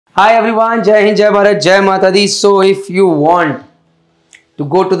Hi everyone, Jai Hind, Jai Bharat, Jai Mata Di. So if you want to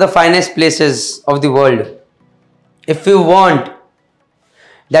go to the finest places of the world, if you want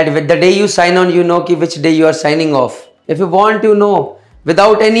that with the day you sign on, you know ki which day you are signing off. If you want to know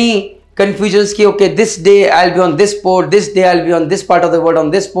without any confusions ki okay, this day I'll be on this port, this day I'll be on this part of the world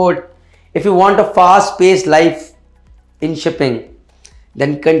on this port. If you want a fast-paced life in shipping,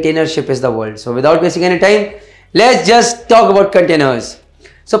 then container ship is the world. So without wasting any time, let's just talk about containers.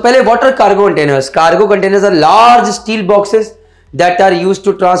 So पहले what are cargo containers? Cargo containers are large steel boxes that are used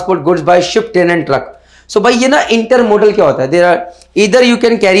to transport goods by ship, train and truck. So भाई ये ना intermodal क्या होता है? There are either you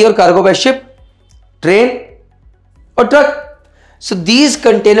can carry your cargo by ship, train or truck. So these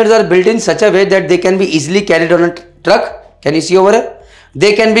containers are built in such a way that they can be easily carried on a truck. Can you see over here?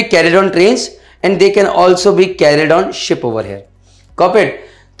 They can be carried on trains and they can also be carried on ship over here. Copied?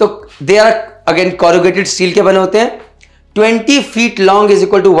 So they are again corrugated steel के बने होते हैं. 20 feet long is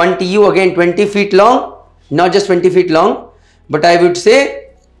equal to 1 TU. Again 20 feet long, not just 20 feet long, but I would say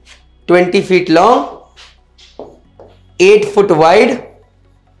 20 feet long, 8 foot wide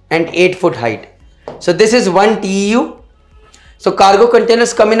and 8 foot height. So this is 1 TU. So cargo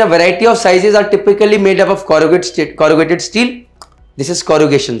containers come in a variety of sizes, are typically made up of corrugated steel. This is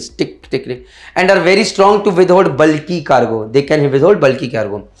corrugations, and are very strong to withhold bulky cargo. They can withhold bulky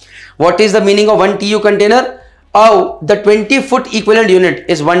cargo. What is the meaning of 1 TU container? Oh, the 20 foot equivalent unit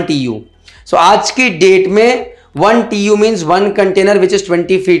is 1 TU. So आज की date में 1 TU means one container which is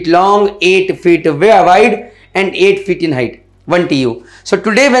 20 feet long, 8 feet wide and 8 feet in height. 1 TU. So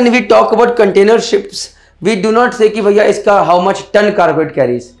today when we talk about container ships, we do not say कि भैया इसका how much ton cargo it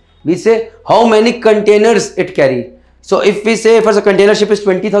carries. We say how many containers it carry. So if we say first a container ship is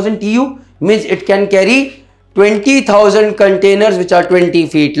 20,000 TU, means it can carry 20,000 containers which are 20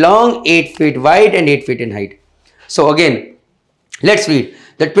 feet long, 8 feet wide and 8 feet in height. So again, let's read.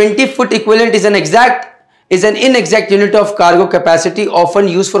 The 20 foot equivalent is an inexact unit of cargo capacity often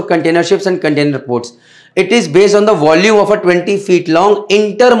used for container ships and container ports. It is based on the volume of a 20 feet long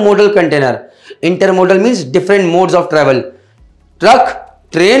intermodal container. Intermodal means different modes of travel. Truck,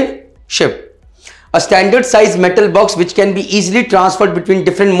 train, ship. A standard size metal box which can be easily transferred between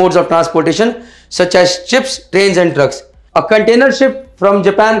different modes of transportation such as ships, trains and trucks. A container ship from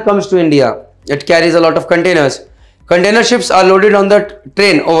Japan comes to India. It carries a lot of containers. Container ships are loaded on the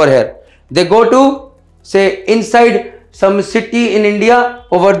train over here. They go to say inside some city in India.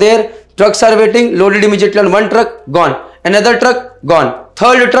 Over there trucks are waiting, loaded immediately on one truck, gone. Another truck, gone.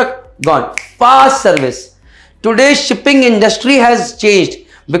 Third truck, gone. Fast service. Today's shipping industry has changed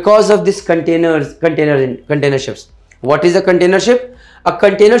because of this container ships. What is a container ship? A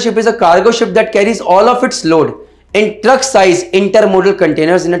container ship is a cargo ship that carries all of its load in truck size intermodal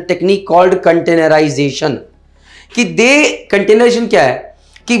containers in a technique called containerization. कि they containerization क्या है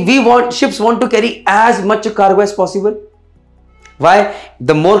कि ships want to carry as much cargo as possible. Why?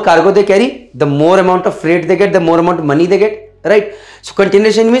 The more cargo they carry, the more amount of freight they get, the more amount of money they get, right? So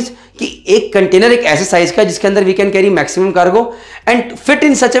containerization means कि एक container एक ऐसे size का जिसके अंदर we can carry maximum cargo and fit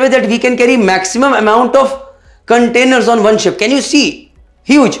in such a way that we can carry maximum amount of containers on one ship. Can you see?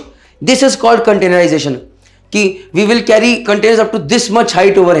 Huge. This is called containerization. कि we will carry containers up to this much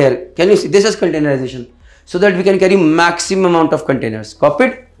height over here. Can you see? This is containerization. So that we can carry maximum amount of containers.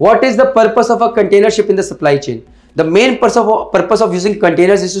 Copied? What is the purpose of a container ship in the supply chain? The main purpose of using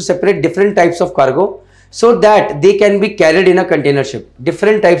containers is to separate different types of cargo so that they can be carried in a container ship.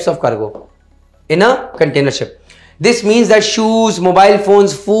 Different types of cargo in a container ship. This means that shoes, mobile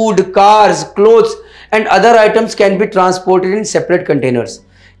phones, food, cars, clothes and other items can be transported in separate containers.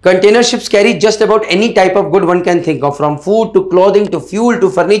 Container ships carry just about any type of good one can think of, from food to clothing to fuel to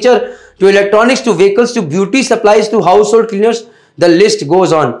furniture to electronics to vehicles to beauty supplies to household cleaners. The list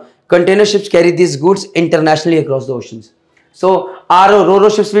goes on. Container ships carry these goods internationally across the oceans. So RO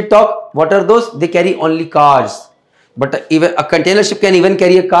ships we talk, what are those? They carry only cars. But even a container ship can even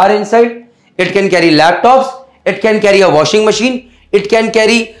carry a car inside. It can carry laptops. It can carry a washing machine. It can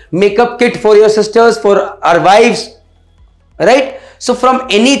carry makeup kit for your sisters, for our wives, right? So from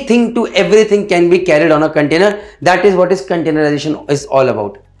anything to everything can be carried on a container. That is what is containerization is all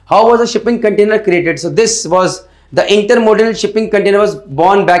about. How was a shipping container created? So this was the intermodal shipping container was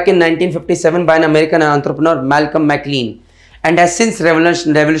born back in 1957 by an American entrepreneur, Malcolm McLean, and has since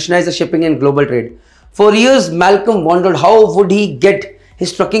revolutionized the shipping and global trade. For years, Malcolm wondered how would he get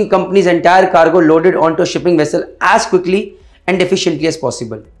his trucking company's entire cargo loaded onto a shipping vessel as quickly and efficiently as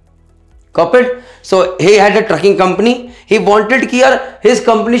possible. Copied? So he had a trucking company. He wanted his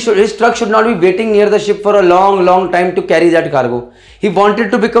truck should not be waiting near the ship for a long time to carry that cargo. He wanted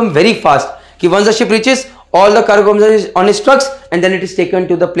to become very fast. Once the ship reaches, All the cargo comes on his trucks, and then it is taken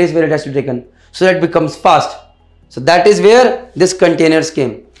to the place where it has to be taken. So that becomes fast. So that is where this containers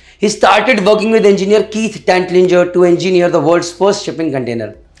came. He started working with engineer Keith Tantlinger to engineer the world's first shipping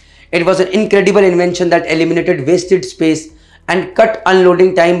container. It was an incredible invention that eliminated wasted space and cut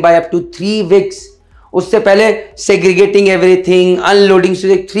unloading time by up to 3 weeks. उससे पहले segregating everything, unloading to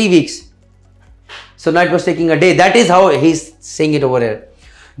take 3 weeks. So now it was taking a day. That is how he's saying it over here.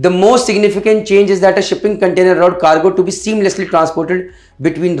 The most significant change is that a shipping container allowed cargo to be seamlessly transported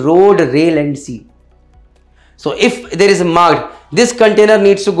between road, rail and sea. So if there is a marked, this container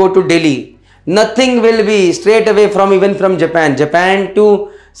needs to go to Delhi, nothing will be straight away from even from Japan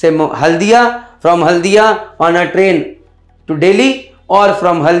to say Haldia, from Haldia on a train to Delhi, or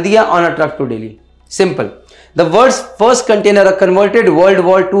from Haldia on a truck to Delhi. Simple. The world's first container, a converted World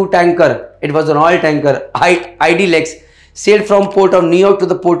War II tanker, it was an oil tanker, ID Lex, sailed from port of New York to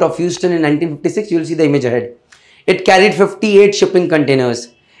the port of Houston in 1956. You will see the image ahead. It carried 58 shipping containers.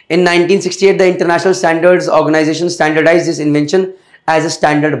 In 1968, the International Standards Organization standardized this invention as a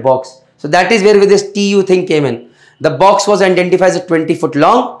standard box. So that is where this TU thing came in. The box was identified as 20 foot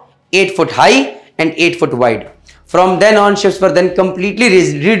long, 8 foot high and 8 foot wide. From then on, ships were then completely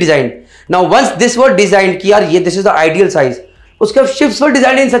redesigned. Now once this was designed, कि यार ये this is the ideal size, उसके ships were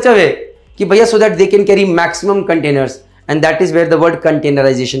designed in such a way कि भैया so that they can carry maximum containers, and that is where the word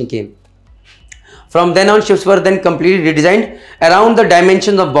containerization came. From then on, ships were then completely redesigned around the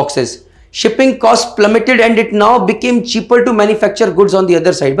dimensions of boxes. Shipping costs plummeted and it now became cheaper to manufacture goods on the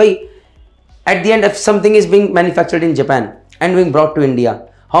other side. By at the end, if something is being manufactured in Japan and being brought to India,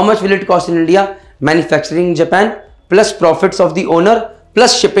 how much will it cost in India? Manufacturing in Japan plus profits of the owner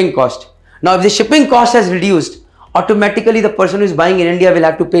plus shipping cost. Now if the shipping cost has reduced, automatically the person who is buying in India will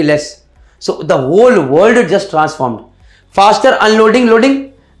have to pay less. So the whole world just transformed. Faster unloading,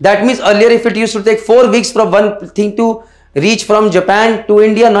 loading. That means earlier if it used to take 4 weeks from one thing to reach from Japan to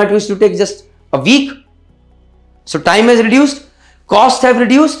India, now it used to take just a week. So time has reduced, costs have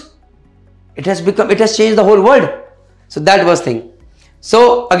reduced. It has changed the whole world. So that was thing.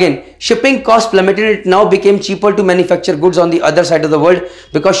 So again, shipping cost plummeted. It now became cheaper to manufacture goods on the other side of the world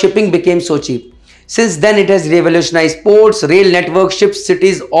because shipping became so cheap. Since then, it has revolutionized ports, rail networks, ships,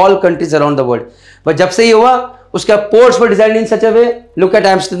 cities, all countries around the world. But जब से ये हुआ, उसका ports were designed in such a way. Look at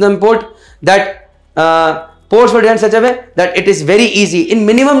Amsterdam port. That ports were designed in such a way that it is very easy in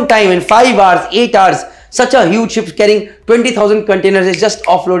minimum time, in 5 hours, 8 hours. Such a huge ship carrying 20,000 containers is just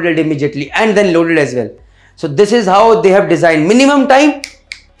offloaded immediately and then loaded as well. So this is how they have designed. Minimum time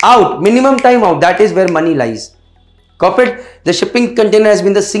out, minimum time out. That is where money lies. Copied. The shipping container has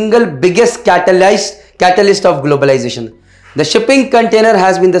been the single biggest catalyst of globalization. The shipping container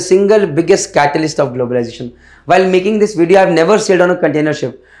has been the single biggest catalyst of globalization. While making this video, I have never sailed on a container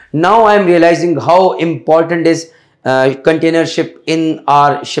ship. Now I am realizing how important is container ship in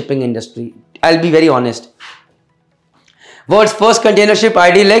our shipping industry. I'll be very honest. World's first container ship,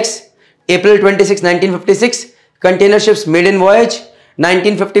 ID Lex, April 26, 1956. Container ship's maiden voyage.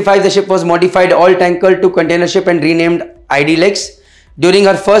 1955, the ship was modified all tanker to container ship and renamed ID Lex. During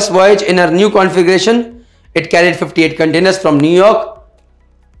her first voyage in her new configuration, it carried 58 containers from New York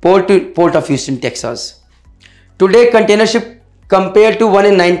port to port of Houston, Texas. Today, container ship compared to one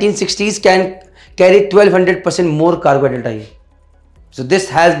in 1960s can carry 1200% more cargo at a time. So this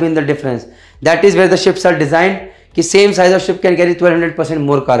has been the difference. That is where the ships are designed. The same size of ship can carry 1200%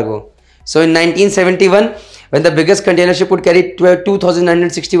 more cargo. So in 1971, when the biggest container ship would carry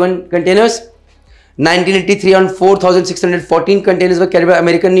 2,961 containers, 1983 on 4,614 containers were carried by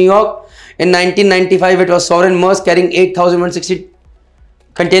American New York. In 1995, it was Sovereign Maersk carrying 8,160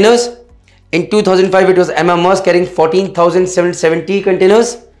 containers. In 2005, it was Emma Maersk carrying 14,770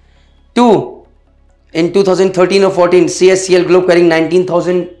 containers. In 2013 or 14, CSCL Globe carrying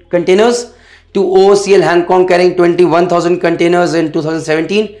 19,000 containers. To OOCL Hong carrying 21,000 containers in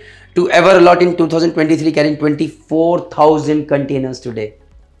 2017. To Everlot in 2023 carrying 24,000 containers today.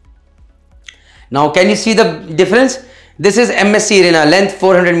 Now can you see the difference? This is MSC Irina, length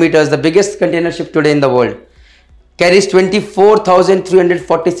 400 meters, the biggest container ship today in the world. Carries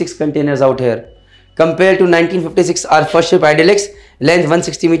 24,346 containers out here. Compared to 1956, our first ship Idealex, length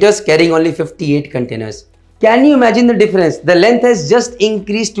 160 meters, carrying only 58 containers. Can you imagine the difference? The length has just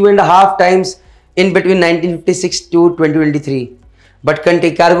increased 2.5 times in between 1956 to 2023. But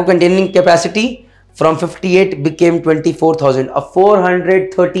cargo containing capacity from 58 became 24,000, a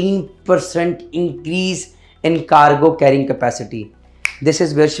 413% increase in cargo carrying capacity. This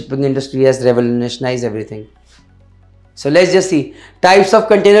is where shipping industry has revolutionized everything. So let's just see types of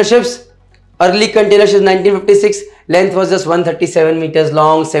container ships. Early container ships 1956, length was just 137 meters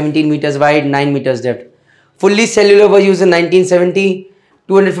long, 17 meters wide, 9 meters depth. Fully cellular was used in 1970.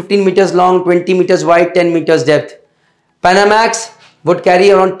 215 meters long, 20 meters wide, 10 meters depth. Panamax would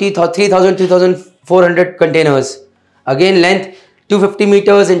carry around 3,000 3,400 containers. Again, length 250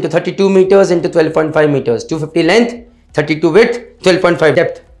 meters into 32 meters into 12.5 meters. 250 length, 32 width, 12.5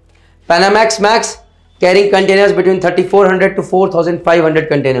 depth. Panamax Max carrying containers between 3,400 to 4,500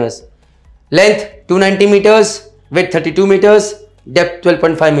 containers. Length 290 meters, width 32 meters, depth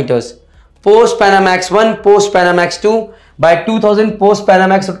 12.5 meters. Post Panamax 1, Post Panamax 2. By 2000, Post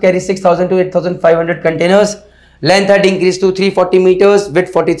Panamax would carry 6,000 to 8,500 containers. Length had increased to 340 meters,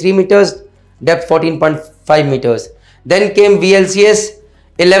 width 43 meters, depth 14.5 meters. Then came VLCS,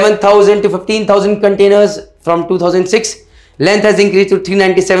 11,000 to 15,000 containers from 2006. Length has increased to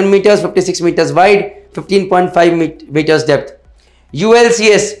 397 meters, 56 meters wide, 15.5 meters depth.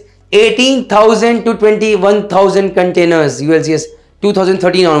 ULCS, 18,000 to 21,000 containers. ULCS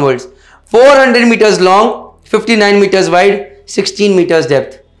 2013 onwards. 400 meters long, 59 meters wide, 16 meters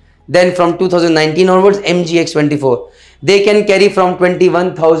depth. Then from 2019 onwards, MGX24. They can carry from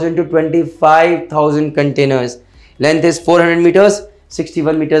 21,000 to 25,000 containers. Length is 400 meters,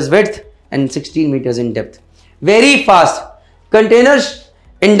 61 meters width and 16 meters in depth. Very fast. Containers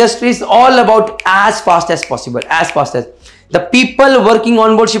industry is all about as fast as possible, as fast as. The people working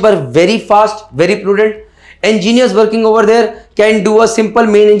on board ship are very fast, very prudent. Engineers working over there can do a simple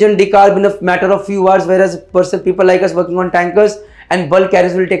main engine decarb in a matter of few hours, whereas people like us working on tankers and bulk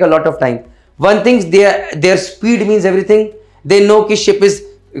carriers will take a lot of time. One thing, their speed means everything. They know that ship is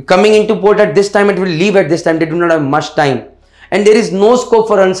coming into port at this time, it will leave at this time. They do not have much time. And there is no scope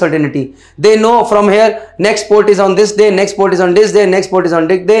for uncertainty. They know from here, next port is on this day, next port is on this day, next port is on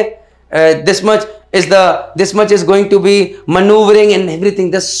this day. This much is going to be maneuvering and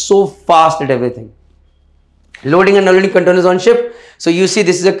everything. They're so fast at everything. Loading and unloading containers on ship. So you see,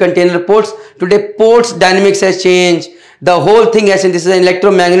 this is a container ports. Today, ports dynamics has changed. The whole thing has changed. This is an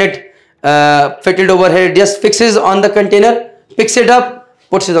electromagnet fitted over here. It just fixes on the container, picks it up,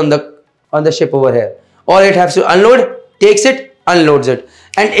 puts it on the ship over here. All it has to unload, takes it, unloads it,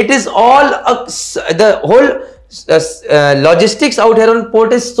 and it is all the whole logistics out here on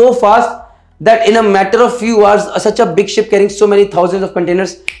port is so fast that in a matter of few hours, such a big ship carrying so many thousands of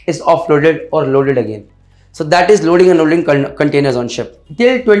containers is offloaded or loaded again. So that is loading and unloading containers on ship.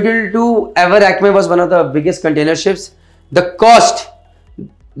 Till 2022, Ever Acme was one of the biggest container ships. The cost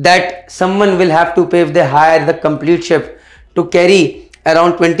that someone will have to pay if they hire the complete ship to carry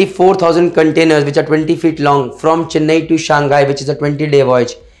around 24,000 containers, which are 20 feet long, from Chennai to Shanghai, which is a 20-day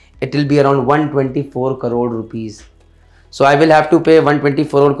voyage, it will be around 124 crore rupees. So I will have to pay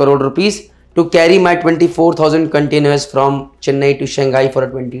 124 crore rupees to carry my 24,000 containers from Chennai to Shanghai for a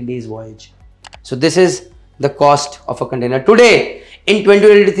 20 days voyage. So this is the cost of a container. Today, in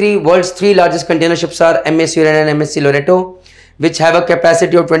 2023, world's 3 largest container ships are MSC Urana and MSC Loreto, which have a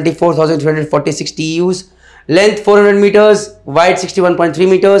capacity of 24,346 TEUs, length 400 meters, wide 61.3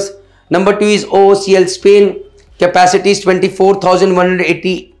 meters. Number 2 is OOCL Spain, capacity is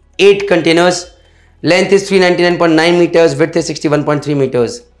 24,188 containers, length is 399.9 meters, width is 61.3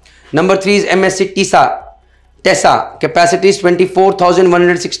 meters. Number 3 is MSC Tessa, capacity is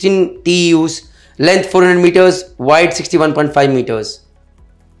 24,116 TEUs, length 400 meters, wide 61.5 meters.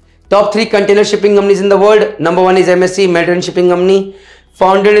 Top 3 container shipping companies in the world. Number 1 is MSC, Mediterranean Shipping Company,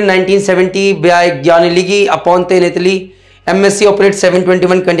 founded in 1970 by Gianni Lighi, Aponte in Italy. MSC operates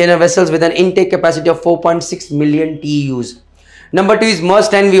 721 container vessels with an intake capacity of 4.6 million TEUs. Number 2 is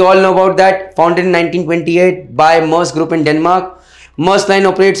Maersk Line. We all know about that. Founded in 1928 by Maersk Group in Denmark. Maersk Line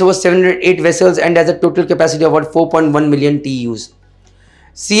operates over 708 vessels and has a total capacity of about 4.1 million TEUs.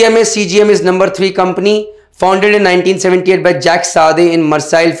 CGM is number 3 company, founded in 1978 by Jacques Sade in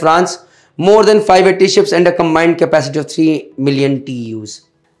Marseille, France. More than 580 ships and a combined capacity of 3 million TEUs.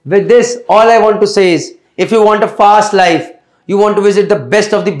 With this, all I want to say is, if you want a fast life, you want to visit the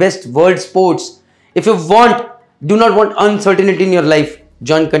best of the best world sports, if you do not want uncertainty in your life,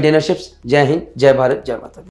 join container ships. Jai Hind, Jai Bharat, Jai Mata.